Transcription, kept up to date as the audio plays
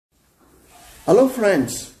Hello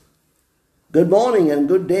friends, good morning and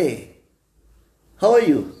good day. How are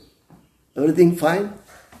you? Everything fine?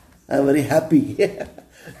 I'm very happy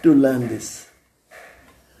to learn this.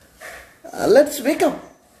 Let's wake up,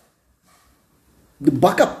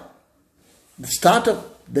 buck up, start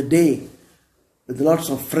up the day with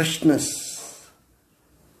lots of freshness,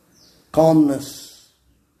 calmness,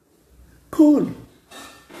 cool.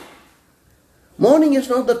 Morning is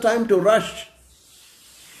not the time to rush.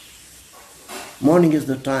 Morning is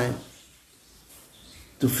the time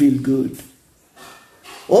to feel good.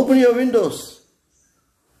 Open your windows.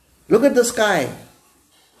 Look at the sky.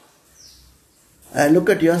 And look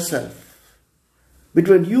at yourself.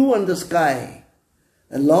 Between you and the sky,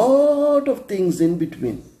 a lot of things in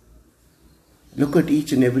between. Look at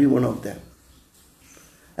each and every one of them.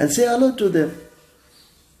 And say hello to them.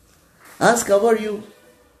 Ask, how are you?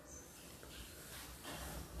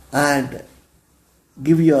 And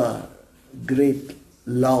give your great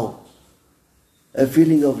love, a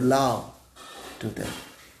feeling of love to them.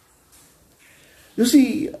 You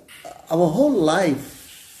see, our whole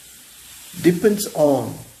life depends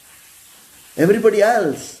on everybody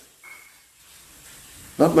else,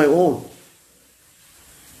 not my own.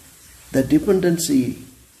 The dependency,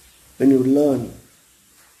 when you learn,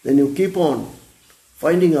 then you keep on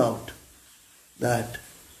finding out that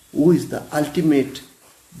who is the ultimate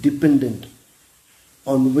dependent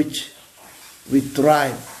on which we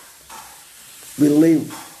thrive, we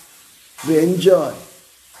live, we enjoy,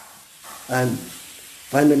 and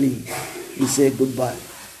finally we say goodbye.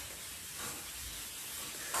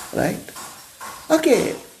 Right?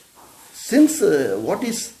 Okay, since what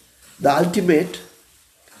is the ultimate,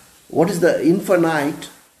 what is the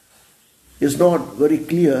infinite is not very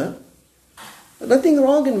clear, nothing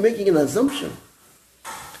wrong in making an assumption.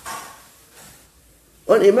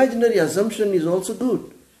 An imaginary assumption is also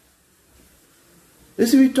good. You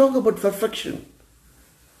see, we talk about perfection.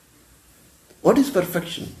 What is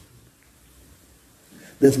perfection?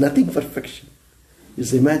 There's nothing perfection.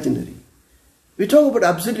 It's imaginary. We talk about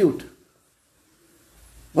absolute.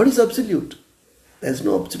 What is absolute? There's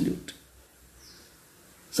no absolute.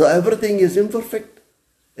 So everything is imperfect.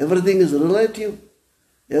 Everything is relative.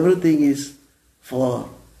 Everything is for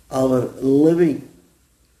our living.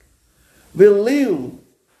 We live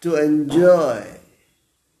to enjoy.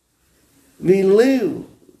 We live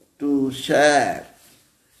to share.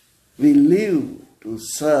 We live to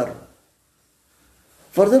serve.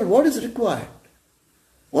 Further, what is required?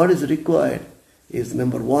 What is required is,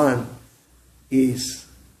 number one, is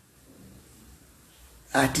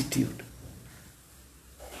attitude.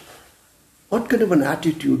 What kind of an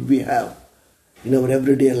attitude we have in our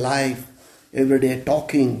everyday life, everyday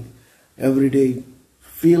talking, everyday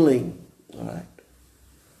feeling, all right?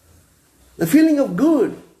 The feeling of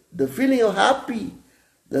good, the feeling of happy,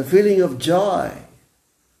 the feeling of joy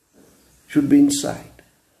should be inside.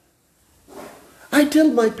 I tell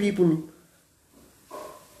my people,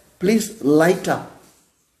 please light up.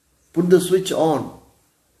 Put the switch on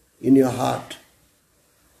in your heart.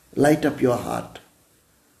 Light up your heart.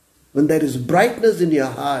 When there is brightness in your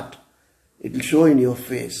heart, it will show in your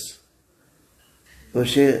face.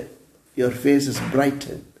 Your face is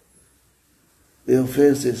brightened. Your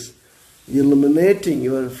face is illuminating.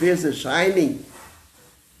 Your face is shining.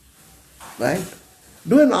 Right?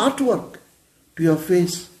 Do an artwork to your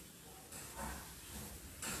face.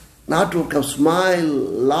 An artwork of smile,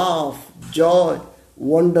 laugh, joy,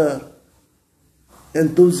 wonder,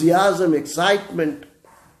 enthusiasm, excitement.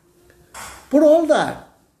 Put all that.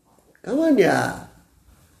 Come on, yeah.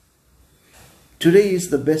 Today is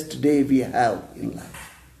the best day we have in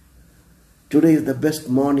life. Today is the best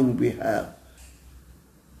morning we have.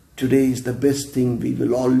 Today is the best thing we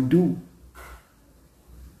will all do.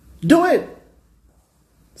 Do it.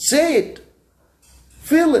 Say it.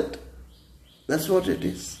 Feel it. That's what it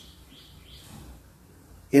is.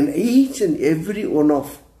 In each and every one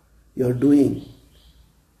of your doing,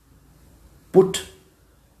 put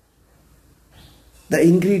the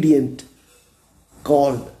ingredient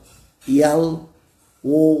called L-O-V-E,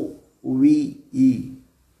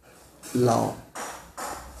 love.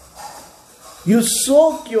 You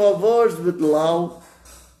soak your words with love.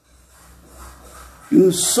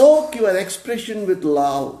 You soak your expression with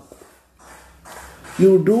love.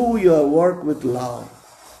 You do your work with love.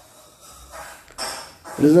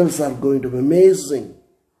 Results are going to be amazing.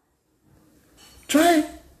 Try.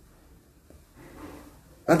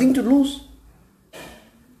 Nothing to lose.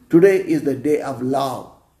 Today is the day of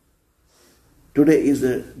love. Today is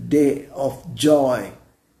the day of joy.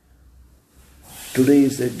 Today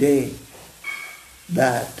is the day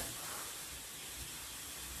that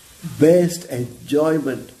best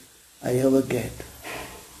enjoyment I ever get.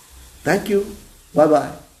 Thank you.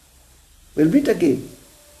 Bye-bye. We'll meet again.